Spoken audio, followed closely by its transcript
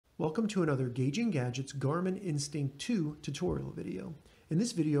Welcome to another Gauging Gadgets Garmin Instinct 2 tutorial video. In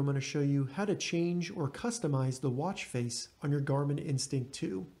this video, I'm going to show you how to change or customize the watch face on your Garmin Instinct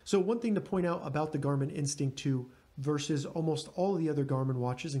 2. So one thing to point out about the Garmin Instinct 2 versus almost all of the other Garmin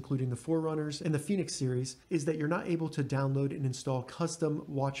watches, including the Forerunners and the Phoenix series, is that you're not able to download and install custom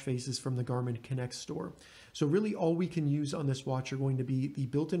watch faces from the Garmin Connect store. So really all we can use on this watch are going to be the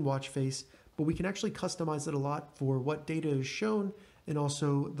built-in watch face, but we can actually customize it a lot for what data is shown and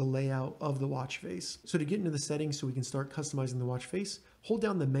also the layout of the watch face. So to get into the settings so we can start customizing the watch face, hold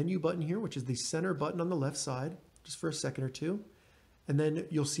down the menu button here, which is the center button on the left side, just for a second or two. And then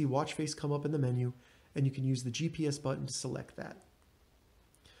you'll see watch face come up in the menu, and you can use the GPS button to select that.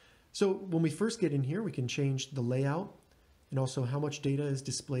 So when we first get in here, we can change the layout and also how much data is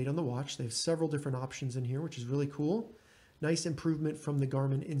displayed on the watch. They have several different options in here, which is really cool. Nice improvement from the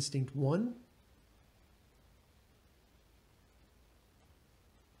Garmin Instinct 1.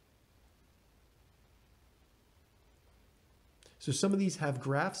 So some of these have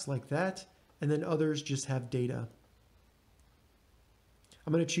graphs like that, and then others just have data.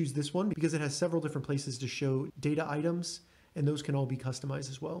 I'm going to choose this one because it has several different places to show data items, and those can all be customized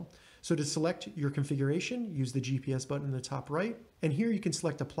as well. So to select your configuration, use the GPS button in the top right, and here you can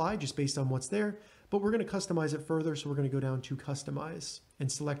select apply just based on what's there, but we're going to customize it further, so we're going to go down to customize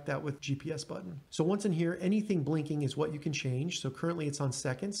and select that with GPS button. So once in here, anything blinking is what you can change. So currently it's on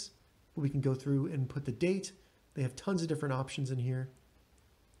seconds, but we can go through and put the date. They have tons of different options in here.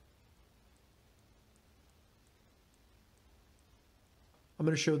 I'm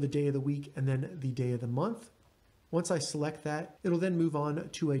going to show the day of the week and then the day of the month. Once I select that, it'll then move on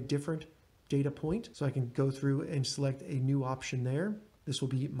to a different data point. So I can go through and select a new option there. This will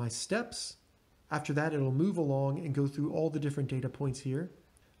be my steps. After that, it'll move along and go through all the different data points here.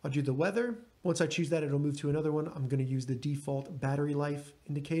 I'll do the weather. Once I choose that, it'll move to another one. I'm going to use the default battery life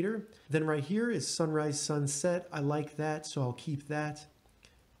indicator. Then right here is sunrise, sunset. I like that, so I'll keep that.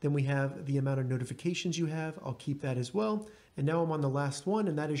 Then we have the amount of notifications you have. I'll keep that as well. And now I'm on the last one,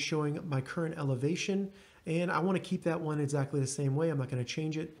 and that is showing my current elevation. And I want to keep that one exactly the same way. I'm not going to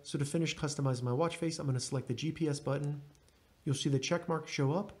change it. So to finish customizing my watch face, I'm going to select the GPS button. You'll see the check mark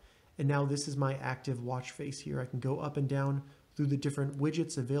show up. And now this is my active watch face here. I can go up and down through the different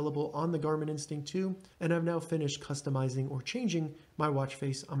widgets available on the Garmin Instinct 2, and I've now finished customizing or changing my watch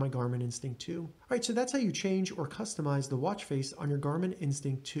face on my Garmin Instinct 2. All right, so that's how you change or customize the watch face on your Garmin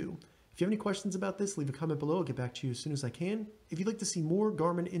Instinct 2. If you have any questions about this, leave a comment below. I'll get back to you as soon as I can. If you'd like to see more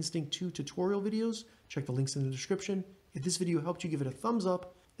Garmin Instinct 2 tutorial videos, check the links in the description. If this video helped you, give it a thumbs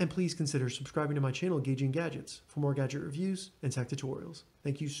up, and please consider subscribing to my channel, Gauging Gadgets, for more gadget reviews and tech tutorials.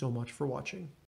 Thank you so much for watching.